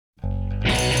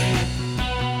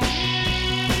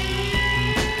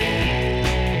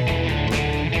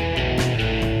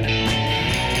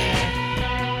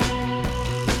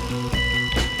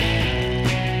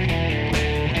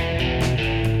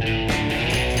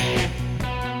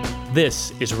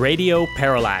This is Radio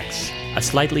Parallax, a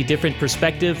slightly different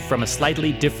perspective from a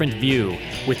slightly different view,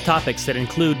 with topics that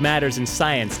include matters in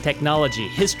science, technology,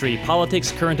 history,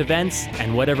 politics, current events,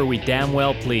 and whatever we damn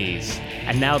well please.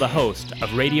 And now the host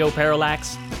of Radio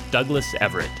Parallax, Douglas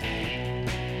Everett.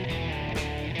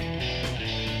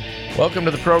 Welcome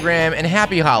to the program and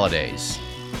happy holidays.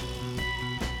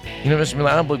 You know, Mr.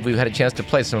 Miller, I don't believe we've had a chance to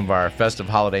play some of our festive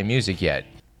holiday music yet.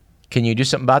 Can you do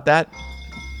something about that?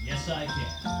 Yes, I can.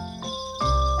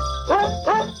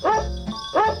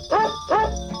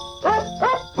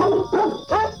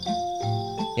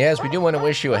 Yes, we do want to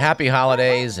wish you a happy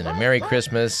holidays and a Merry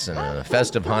Christmas and a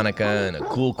festive Hanukkah and a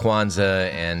cool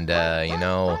Kwanzaa and,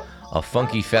 a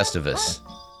funky Festivus,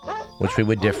 which we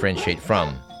would differentiate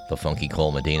from the funky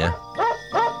Cole Medina.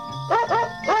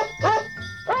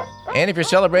 And if you're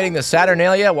celebrating the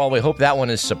Saturnalia, well, we hope that one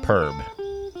is superb.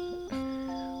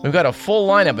 We've got a full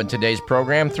lineup in today's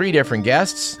program, 3 different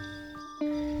guests.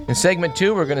 In segment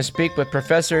 2, we're going to speak with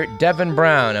Professor Devin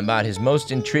Brown about his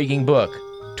most intriguing book,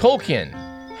 Tolkien,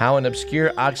 How an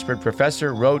Obscure Oxford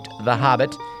Professor Wrote The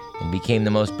Hobbit and Became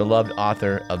the Most Beloved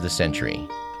Author of the Century.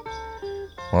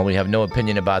 While we have no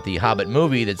opinion about the Hobbit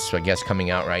movie that's, I guess, coming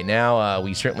out right now,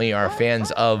 we certainly are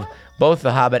fans of both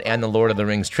The Hobbit and the Lord of the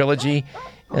Rings trilogy,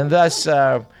 and thus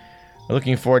we're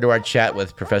looking forward to our chat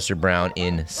with Professor Brown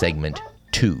in segment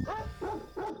 2.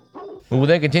 We will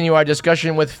then continue our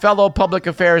discussion with fellow public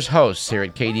affairs hosts here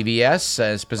at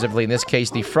KDVS, specifically in this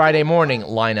case the Friday morning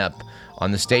lineup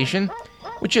on the station,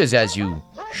 which is, as you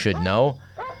should know,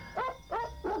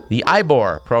 the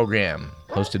IBOR program,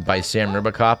 hosted by Sam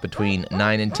Ribicoff between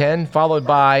 9 and 10, followed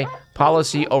by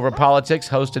Policy Over Politics,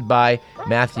 hosted by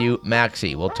Matthew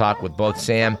Maxey. We'll talk with both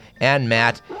Sam and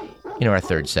Matt in our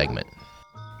third segment.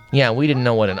 Yeah, we didn't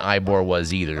know what an IBOR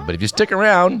was either, but if you stick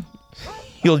around,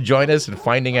 you'll join us in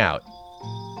finding out.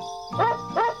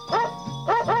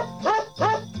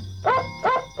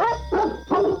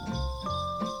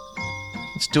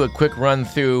 Let's do a quick run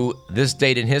through this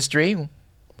date in history,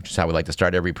 which is how we like to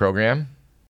start every program.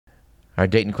 Our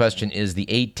date in question is the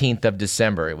 18th of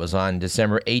December. It was on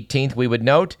December 18th, we would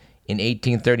note, in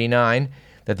 1839,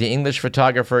 that the English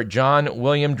photographer John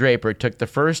William Draper took the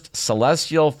first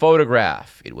celestial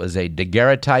photograph. It was a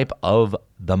daguerreotype of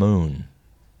the moon.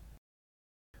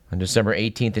 On December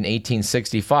 18th in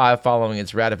 1865, following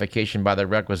its ratification by the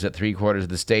requisite 3/4 of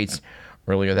the states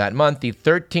earlier that month, the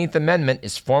 13th Amendment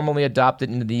is formally adopted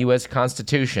into the U.S.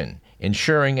 Constitution,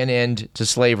 ensuring an end to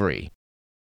slavery.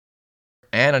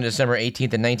 And on December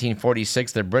 18th in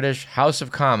 1946, the British House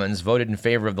of Commons voted in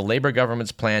favor of the Labour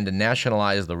government's plan to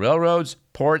nationalize the railroads,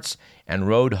 ports, and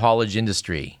road haulage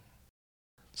industry.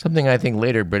 Something I think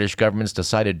later British governments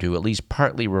decided to at least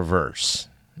partly reverse,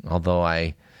 although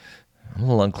I'm a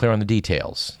little unclear on the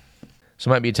details. So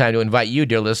it might be a time to invite you,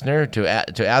 dear listener, to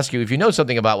ask you if you know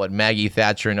something about what Maggie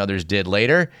Thatcher and others did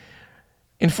later.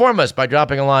 Inform us by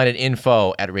dropping a line at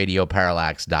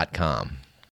info@radioparallax.com.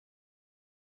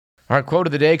 Our quote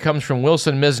of the day comes from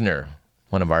Wilson Misner,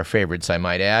 one of our favorites, I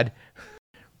might add.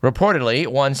 Reportedly,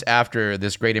 once after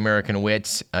this great American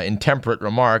wit's intemperate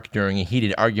remark during a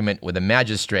heated argument with a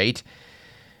magistrate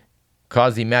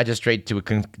caused the magistrate to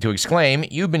exclaim,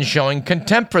 "You've been showing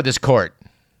contempt for this court."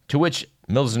 To which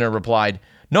Misner replied,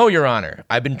 "No, Your Honor,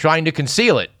 I've been trying to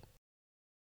conceal it."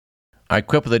 Our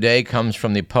quip of the day comes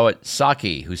from the poet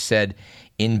Saki, who said,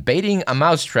 "In baiting a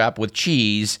mousetrap with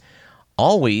cheese,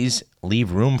 always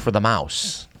leave room for the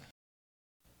mouse."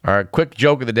 Our quick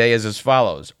joke of the day is as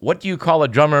follows. What do you call a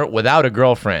drummer without a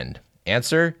girlfriend?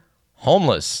 Answer,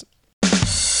 homeless.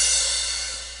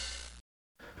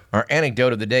 Our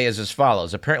anecdote of the day is as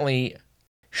follows. Apparently,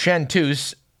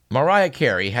 chanteuse Mariah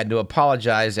Carey had to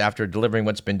apologize after delivering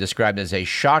what's been described as a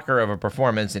shocker of a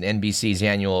performance in NBC's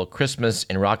annual Christmas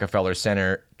in Rockefeller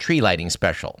Center tree lighting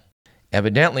special.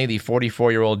 Evidently, the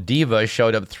 44-year-old diva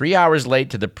showed up 3 hours late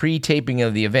to the pre-taping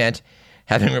of the event,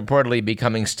 having reportedly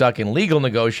becoming stuck in legal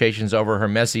negotiations over her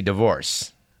messy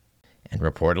divorce. And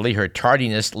reportedly, her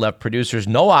tardiness left producers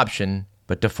no option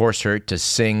but to force her to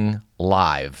sing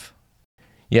live.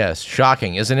 Yes,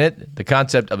 shocking, isn't it? The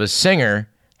concept of a singer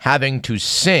having to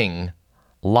sing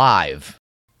live.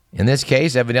 In this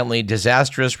case, evidently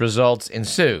disastrous results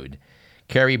ensued.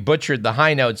 Carey butchered the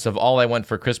high notes of All I Want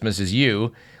for Christmas Is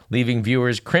You, leaving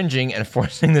viewers cringing and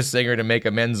forcing the singer to make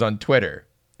amends on Twitter.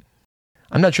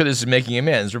 I'm not sure this is making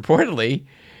amends. Reportedly,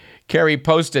 Carey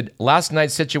posted, "Last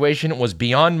night's situation was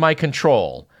beyond my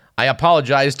control. I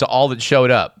apologize to all that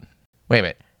showed up." Wait a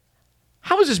minute.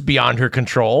 How is this beyond her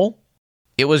control?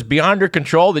 It was beyond her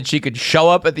control that she could show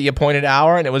up at the appointed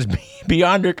hour, and it was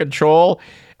beyond her control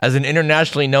as an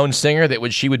internationally known singer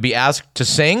that she would be asked to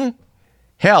sing?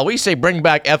 Hell, we say bring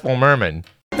back Ethel Merman.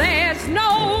 There's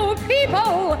no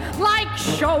people like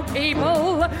show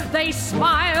people. They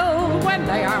smile when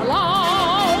they are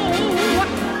low.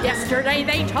 Yesterday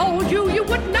they told you you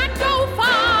would not go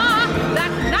far.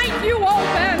 That night you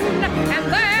open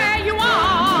and there you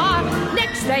are.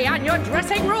 Next day on your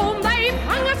dressing room they've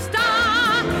hung a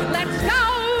star. Let's go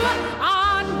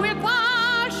on with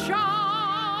the show.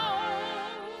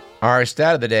 Our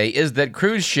stat of the day is that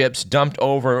cruise ships dumped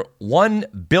over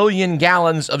 1 billion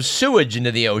gallons of sewage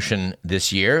into the ocean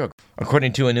this year,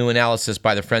 according to a new analysis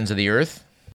by the Friends of the Earth.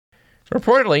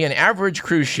 Reportedly, an average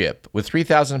cruise ship with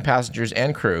 3,000 passengers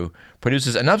and crew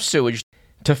produces enough sewage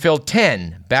to fill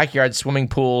 10 backyard swimming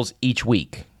pools each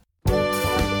week.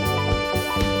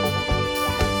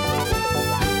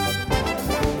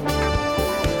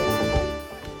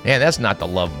 Man, that's not the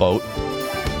Love Boat.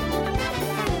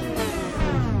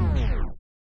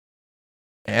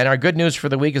 And our good news for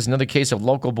the week is another case of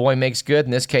local boy makes good.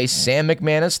 In this case, Sam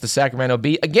McManus, the Sacramento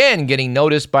Bee, again getting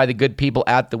noticed by the good people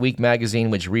at The Week magazine,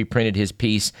 which reprinted his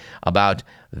piece about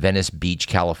Venice Beach,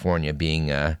 California,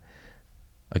 being a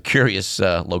curious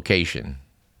location.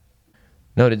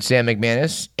 Noted Sam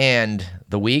McManus and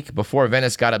The Week, before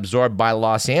Venice got absorbed by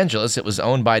Los Angeles, it was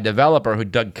owned by a developer who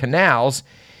dug canals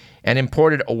and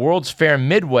imported a World's Fair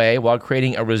Midway while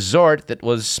creating a resort that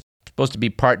was supposed to be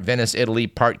part Venice, Italy,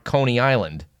 part Coney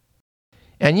Island.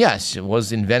 And yes, it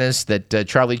was in Venice that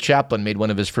Charlie Chaplin made one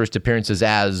of his first appearances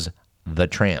as the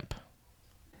Tramp.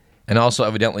 And also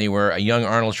evidently where a young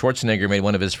Arnold Schwarzenegger made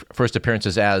one of his first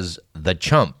appearances as the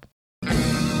Chump. All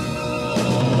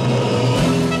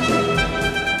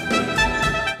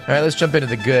right, let's jump into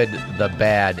the good, the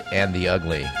bad, and the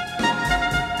ugly.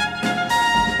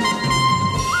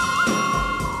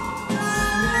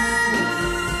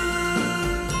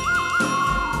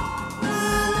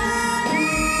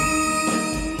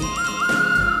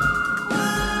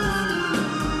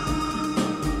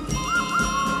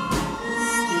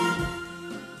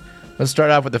 Let's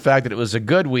start off with the fact that it was a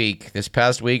good week this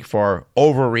past week for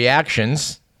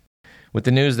overreactions, with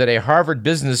the news that a Harvard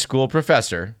Business School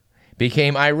professor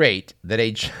became irate that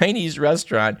a Chinese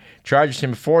restaurant charged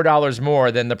him $4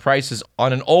 more than the prices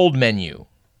on an old menu.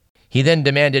 He then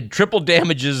demanded triple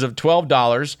damages of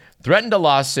 $12, threatened a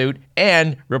lawsuit,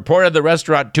 and reported the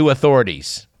restaurant to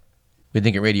authorities. We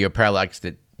think at Radio Parallax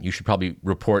that you should probably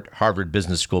report Harvard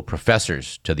Business School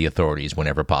professors to the authorities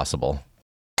whenever possible.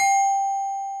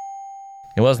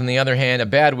 It was, on the other hand, a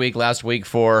bad week last week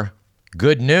for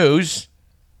good news.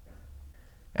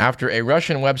 After a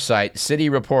Russian website, City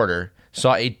Reporter,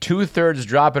 saw a 2/3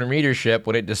 drop in readership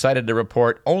when it decided to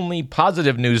report only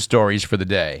positive news stories for the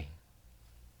day.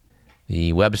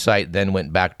 The website then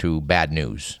went back to bad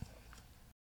news.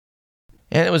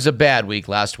 And it was a bad week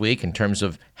last week in terms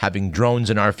of having drones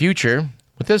in our future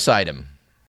with this item.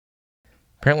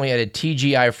 Apparently at a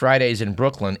TGI Fridays in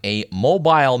Brooklyn, a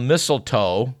mobile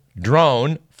mistletoe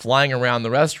drone flying around the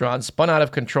restaurant spun out of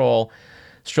control,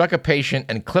 struck a patient,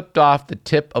 and clipped off the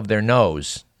tip of their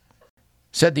nose.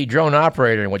 Said the drone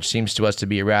operator, which seems to us to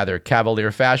be a rather cavalier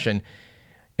fashion,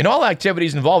 "In all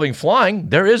activities involving flying,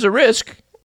 there is a risk."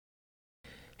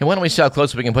 And why don't we see how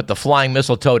close we can put the flying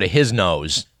mistletoe to his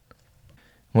nose?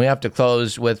 We have to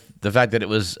close with the fact that it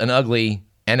was an ugly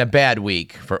and a bad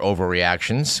week for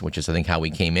overreactions, which is, I think, how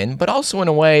we came in, but also, in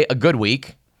a way, a good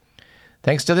week,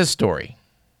 thanks to this story.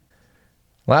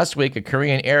 Last week, a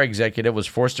Korean Air executive was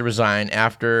forced to resign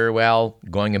after, well,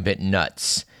 going a bit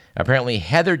nuts. Apparently,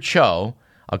 Heather Cho,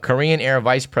 a Korean Air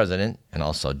vice president and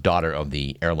also daughter of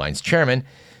the airline's chairman,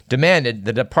 demanded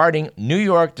the departing New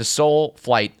York to Seoul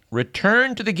flight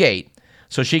return to the gate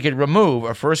so she could remove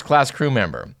a first-class crew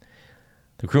member.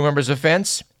 The crew member's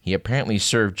offense? He apparently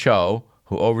served Cho,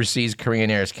 who oversees Korean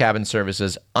Air's cabin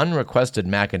services, unrequested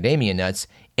macadamia nuts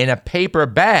in a paper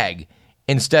bag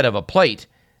instead of a plate,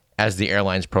 as the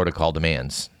airline's protocol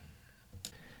demands.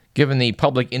 Given the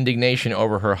public indignation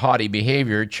over her haughty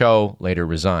behavior, Cho later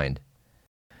resigned.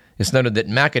 It's noted that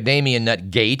Macadamia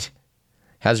Nut Gate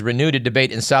has renewed a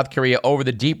debate in South Korea over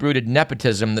the deep-rooted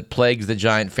nepotism that plagues the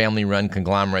giant family-run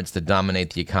conglomerates that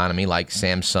dominate the economy, like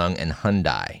Samsung and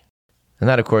Hyundai. And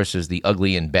that, of course, is the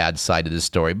ugly and bad side of this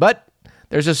story. But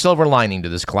there's a silver lining to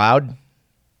this cloud.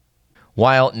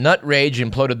 While nut rage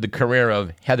imploded the career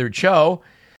of Heather Cho,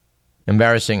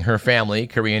 embarrassing her family,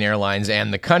 Korean Airlines,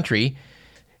 and the country,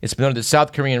 it's been noted that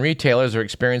South Korean retailers are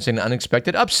experiencing an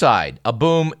unexpected upside, a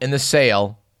boom in the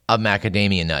sale of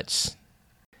macadamia nuts.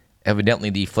 Evidently,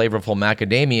 the flavorful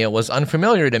macadamia was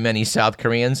unfamiliar to many South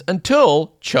Koreans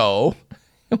until Cho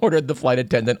ordered the flight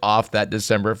attendant off that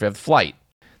December 5th flight.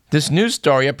 This news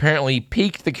story apparently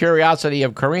piqued the curiosity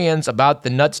of Koreans about the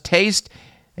nut's taste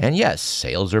And yes,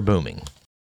 sales are booming.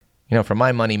 You know, for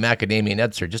my money, macadamia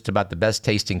nuts are just about the best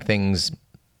tasting things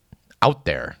out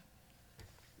there.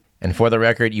 And for the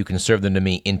record, you can serve them to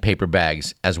me in paper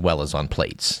bags as well as on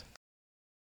plates.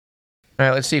 All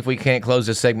right, let's see if we can't close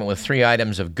this segment with 3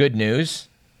 items of good news.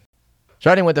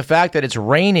 Starting with the fact that it's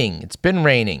raining. It's been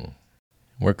raining.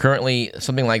 We're currently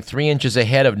something like 3 inches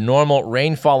ahead of normal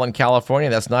rainfall in California.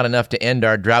 That's not enough to end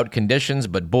our drought conditions,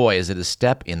 but boy, is it a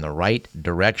step in the right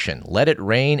direction. Let it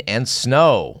rain and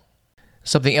snow.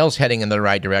 Something else heading in the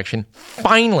right direction,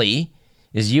 finally,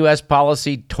 is U.S.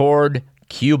 policy toward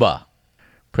Cuba.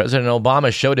 President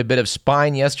Obama showed a bit of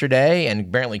spine yesterday and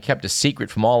apparently kept a secret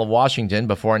from all of Washington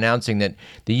before announcing that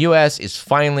the U.S. is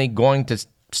finally going to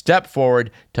step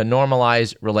forward to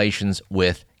normalize relations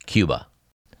with Cuba.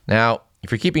 Now,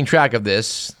 if you're keeping track of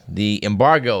this, the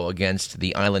embargo against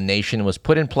the island nation was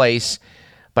put in place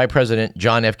by President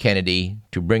John F. Kennedy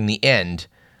to bring the end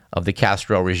of the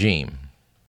Castro regime.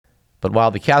 But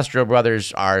while the Castro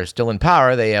brothers are still in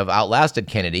power, they have outlasted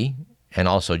Kennedy and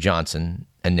also Johnson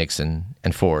and Nixon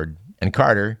and Ford and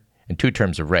Carter and 2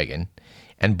 terms of Reagan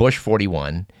and Bush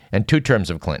 41 and 2 terms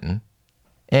of Clinton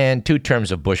and 2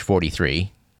 terms of Bush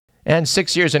 43 and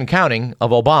 6 years and counting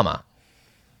of Obama.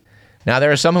 Now,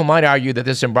 there are some who might argue that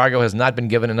this embargo has not been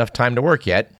given enough time to work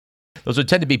yet. Those would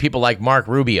tend to be people like Mark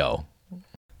Rubio,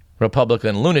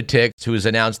 Republican lunatic, who has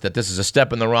announced that this is a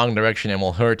step in the wrong direction and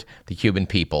will hurt the Cuban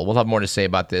people. We'll have more to say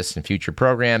about this in future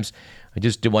programs. I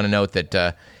just do want to note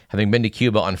that having been to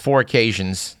Cuba on 4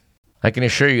 occasions, I can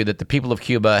assure you that the people of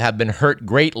Cuba have been hurt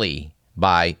greatly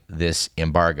by this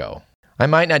embargo. I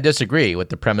might not disagree with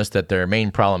the premise that their main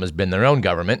problem has been their own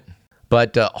government,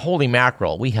 but holy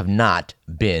mackerel, we have not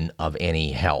been of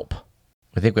any help.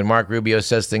 I think when Mark Rubio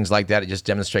says things like that, it just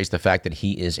demonstrates the fact that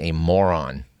he is a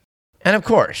moron. And of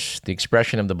course, the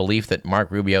expression of the belief that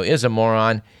Mark Rubio is a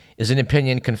moron is an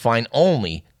opinion confined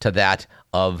only to that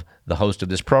of the host of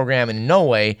this program and in no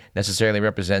way necessarily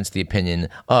represents the opinion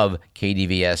of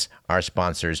KDVS, our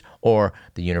sponsors, or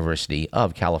the University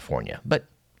of California. But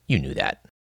you knew that.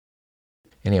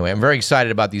 Anyway, I'm very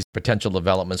excited about these potential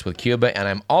developments with Cuba, and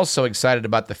I'm also excited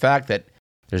about the fact that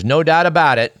there's no doubt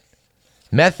about it,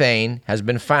 methane has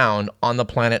been found on the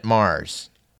planet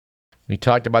Mars. We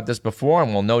talked about this before,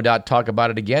 and we'll no doubt talk about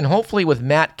it again, hopefully with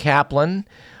Matt Kaplan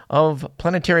of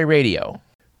Planetary Radio.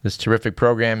 This terrific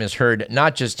program is heard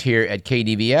not just here at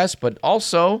KDVS, but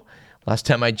also, last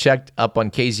time I checked, up on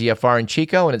KZFR in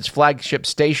Chico, and its flagship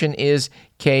station is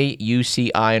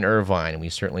KUCI in Irvine. We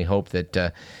certainly hope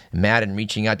that Matt, in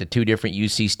reaching out to 2 different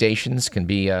UC stations, can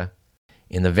be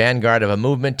in the vanguard of a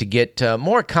movement to get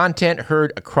more content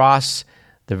heard across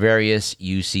the various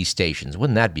UC stations.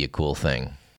 Wouldn't that be a cool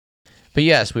thing? But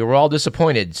yes, we were all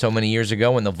disappointed so many years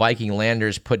ago when the Viking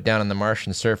landers put down on the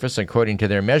Martian surface, according to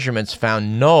their measurements,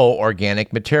 found no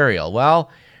organic material. Well,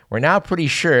 we're now pretty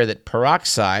sure that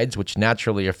peroxides, which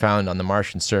naturally are found on the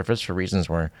Martian surface for reasons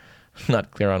we're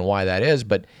not clear on why that is,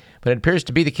 but it appears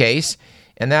to be the case,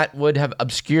 and that would have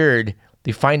obscured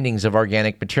the findings of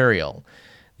organic material.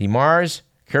 The Mars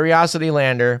Curiosity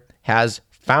lander has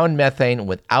found methane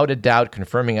without a doubt,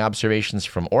 confirming observations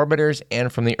from orbiters and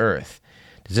from the Earth.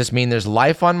 Does this mean there's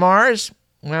life on Mars?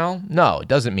 Well, no, it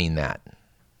doesn't mean that.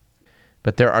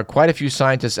 But there are quite a few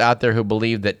scientists out there who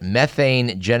believe that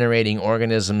methane-generating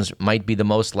organisms might be the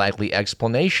most likely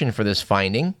explanation for this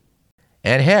finding.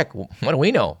 And heck, what do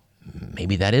we know?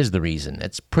 Maybe that is the reason.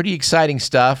 It's pretty exciting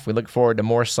stuff. We look forward to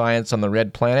more science on the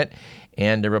Red Planet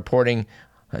and reporting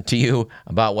to you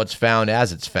about what's found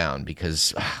as it's found,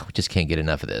 because we just can't get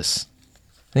enough of this.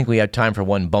 I think we have time for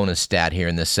one bonus stat here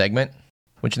in this segment,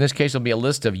 which in this case will be a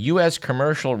list of U.S.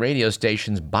 commercial radio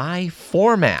stations by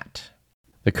format.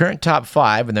 The current top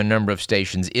 5 in their number of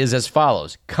stations is as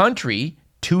follows. Country,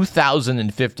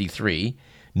 2,053.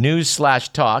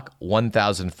 News/talk,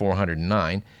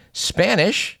 1,409.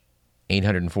 Spanish,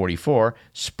 844.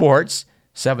 Sports,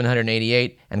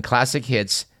 788. And classic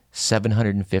hits,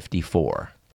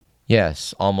 754.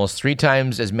 Yes, almost 3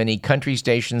 times as many country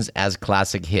stations as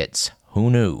classic hits. Who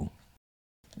knew?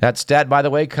 That stat, by the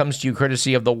way, comes to you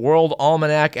courtesy of the World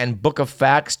Almanac and Book of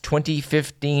Facts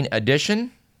 2015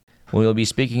 edition. We will be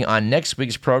speaking on next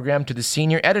week's program to the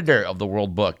senior editor of the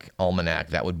World Book Almanac.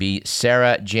 That would be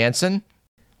Sarah Jansen.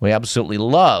 We absolutely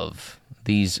love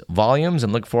these volumes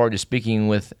and look forward to speaking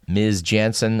with Ms.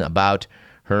 Jansen about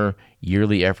her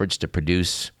yearly efforts to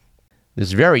produce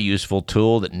this very useful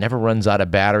tool that never runs out of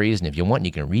batteries, and if you want,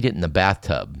 you can read it in the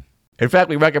bathtub. In fact,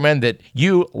 we recommend that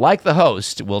you, like the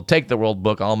host, will take the World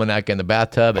Book Almanac in the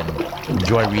bathtub and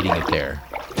enjoy reading it there.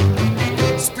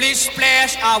 Splish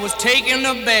splash, I was taking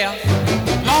a bath,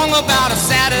 long about a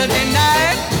Saturday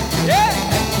night.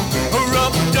 Yeah.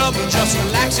 dub, just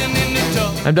relaxing in the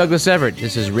tub. I'm Douglas Everett.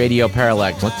 This is Radio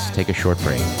Parallax. Let's take a short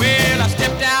break. Well, I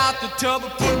stepped out the tub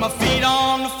and put my feet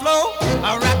on the floor.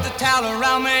 I wrapped the towel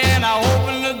around me and I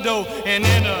opened the door. And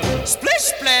in a splish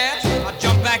splash, I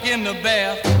jumped back in the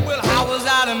bath. Well, how was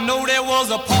I to know there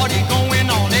was a party